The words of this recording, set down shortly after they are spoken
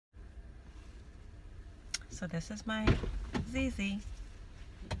So this is my Zizi.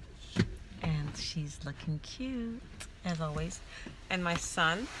 And she's looking cute, as always. And my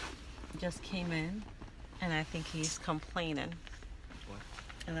son just came in, and I think he's complaining. What?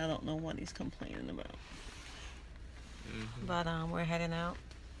 And I don't know what he's complaining about. But we're heading out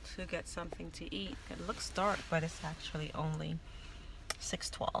to get something to eat. It looks dark, but it's actually only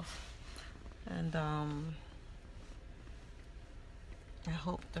 6:12. And I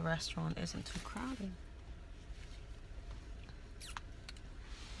hope the restaurant isn't too crowded.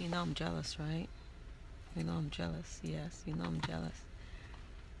 You know I'm jealous, right? You know I'm jealous. Yes, you know I'm jealous.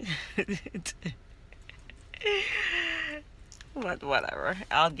 Whatever.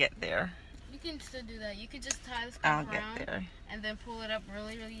 I'll get there. You can still do that. You could just tie the scarf I'll around get there. and then pull it up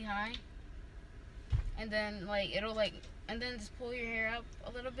really, really high. And then it'll and then just pull your hair up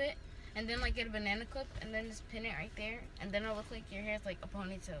a little bit. And then get a banana clip and then just pin it right there. And then it'll look like your hair's like a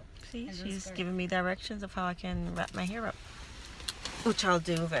ponytail. See, she's giving me directions of how I can wrap my hair up. Which I'll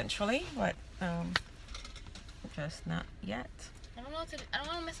do eventually, but just not yet. I don't know what to do. I don't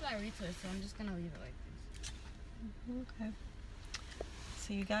want to mess my retwist, so I'm just gonna leave it like this. Okay.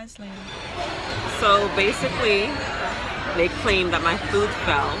 See you guys later. So basically, they claim that my food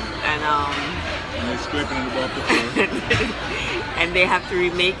fell, and they're scraping it above the floor. and they have to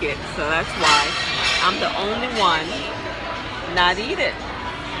remake it. So that's why I'm the only one not eating.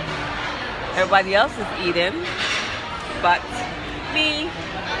 Everybody else is eating, but me.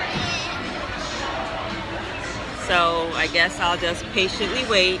 So I guess I'll just patiently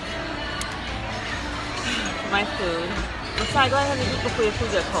wait for my food. Inside, go ahead and eat before your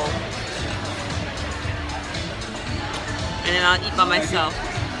food gets cold. And then I'll eat by myself.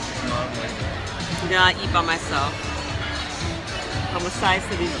 Then I'll eat by myself. Masai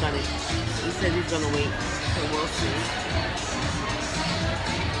said he's gonna wait. So we'll see.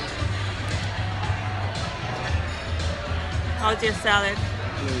 How's your salad?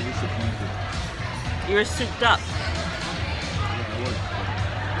 Very disappointed. You're souped up.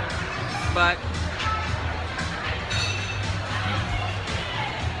 But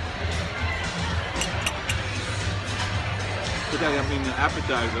Put that, I mean, the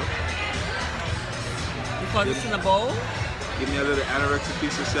appetizer. you put this in a bowl? Give me a little anorexic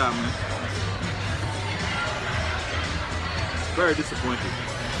piece of salmon. Very disappointed.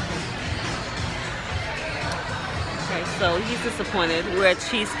 Okay, so he's disappointed. We're at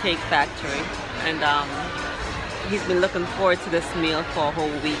Cheesecake Factory, and he's been looking forward to this meal for a whole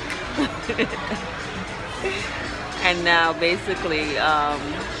week. And now, basically,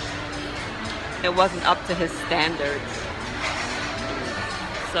 it wasn't up to his standards.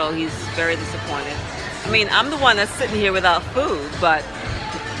 So he's very disappointed. I mean, I'm the one that's sitting here without food, but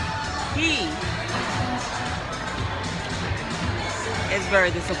he is very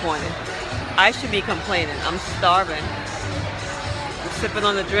disappointed. I should be complaining. I'm starving. I'm sipping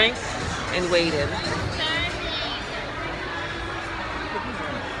on the drink and waiting.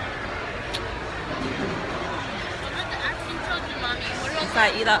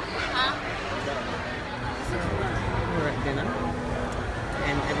 Inside, eat up. We're at dinner,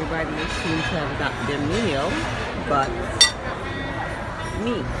 and everybody seems to have got their meal, but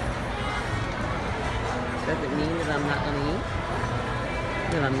me. Does it mean that I'm not going to eat?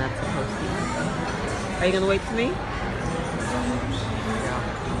 That I'm not supposed to eat? Are you going to wait for me?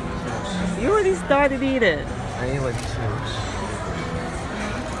 You already started eating. I ate like 2.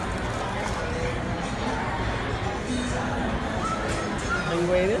 Are you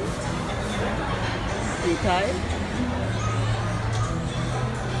waiting? Are you tired?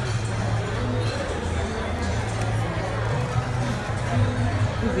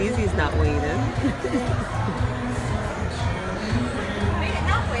 Zizi's not waiting.